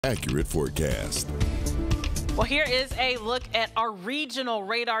Accurate forecast. Well, here is a look at our regional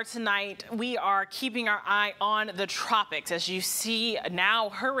radar tonight. We are keeping our eye on the tropics. As you see now,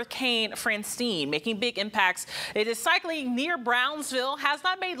 Hurricane Francine making big impacts. It is cycling near Brownsville, has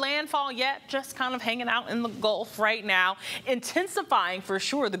not made landfall yet, just kind of hanging out in the Gulf right now. Intensifying for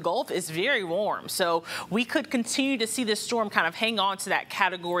sure. The Gulf is very warm, so we could continue to see this storm kind of hang on to that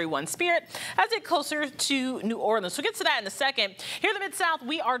Category 1 spirit as it closer to New Orleans. We'll get to that in a second. Here in the Mid-South,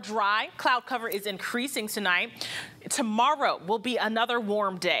 we are dry. Cloud cover is increasing tonight. Tomorrow will be another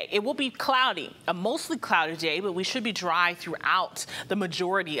warm day. It will be cloudy, a mostly cloudy day, but we should be dry throughout the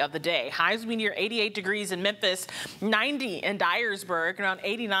majority of the day. Highs will be near 88 degrees in Memphis, 90 in Dyersburg, around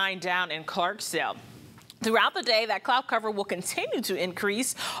 89 down in Clarksdale. Throughout the day, that cloud cover will continue to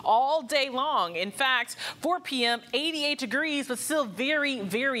increase all day long. In fact, 4 p.m., 88 degrees, but still very,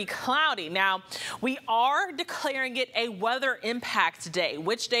 very cloudy. Now, we are declaring it a weather impact day.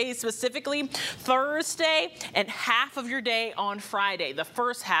 Which day specifically? Thursday and half of your day on Friday, the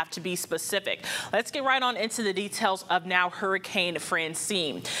first half to be specific. Let's get right on into the details of now Hurricane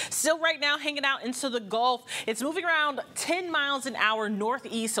Francine. Still right now hanging out into the Gulf. It's moving around 10 miles an hour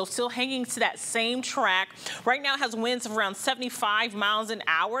northeast, so still hanging to that same track. Right now it has winds of around 75 miles an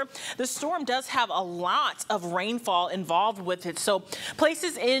hour. The storm does have a lot of rainfall involved with it. So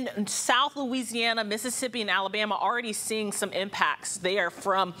places in South Louisiana, Mississippi, and Alabama already seeing some impacts there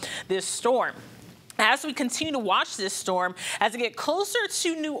from this storm. As we continue to watch this storm, as it gets closer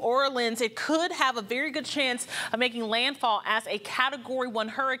to New Orleans, it could have a very good chance of making landfall as a Category 1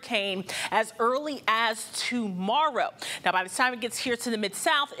 hurricane as early as tomorrow. Now, by the time it gets here to the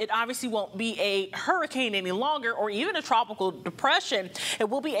Mid-South, it obviously won't be a hurricane any longer or even a tropical depression. It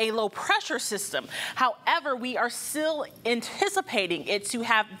will be a low pressure system. However, we are still anticipating it to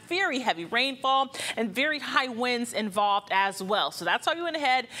have very heavy rainfall and very high winds involved as well. So that's why we went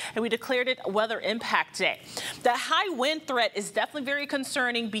ahead and we declared it a weather impact day. The high wind threat is definitely very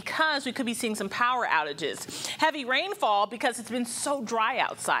concerning because we could be seeing some power outages. Heavy rainfall because it's been so dry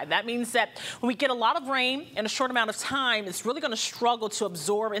outside. That means that when we get a lot of rain in a short amount of time, it's really going to struggle to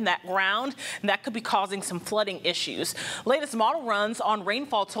absorb in that ground, and that could be causing some flooding issues. Latest model runs on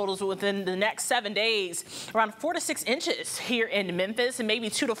rainfall totals within the next 7 days, around 4 to 6 inches here in Memphis and maybe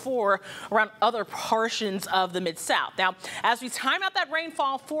 2 to 4 around other portions of the Mid-South. Now, as we time out that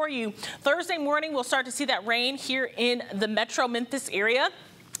rainfall for you, Thursday morning, we'll start to see that rain here in the metro Memphis area.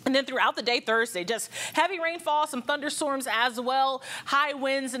 And then throughout the day Thursday, just heavy rainfall, some thunderstorms as well, high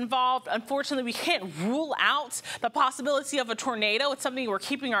winds involved. Unfortunately, we can't rule out the possibility of a tornado. It's something we're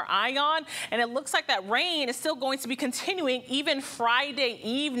keeping our eye on. And it looks like that rain is still going to be continuing even Friday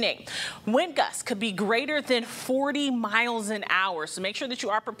evening. Wind gusts could be greater than 40 miles an hour. So make sure that you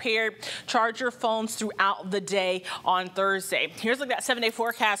are prepared. Charge your phones throughout the day on Thursday. Here's like that 7-day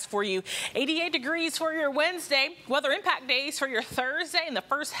forecast for you. 88 degrees for your Wednesday. Weather impact days for your Thursday and the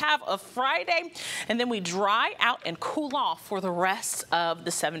first half of Friday, and then we dry out and cool off for the rest of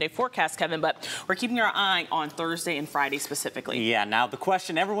the 7-day forecast, Kevin, but we're keeping our eye on Thursday and Friday specifically. Yeah, now the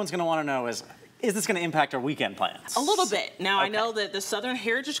question everyone's going to want to know is this going to impact our weekend plans? A little bit. Now, okay. I know that the Southern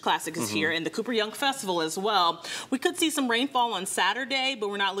Heritage Classic is here and the Cooper Young Festival as well. We could see some rainfall on Saturday, but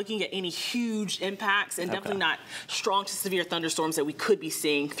we're not looking at any huge impacts and definitely not strong to severe thunderstorms that we could be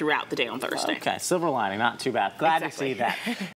seeing throughout the day on Thursday. Okay, silver lining, not too bad. Glad to see that.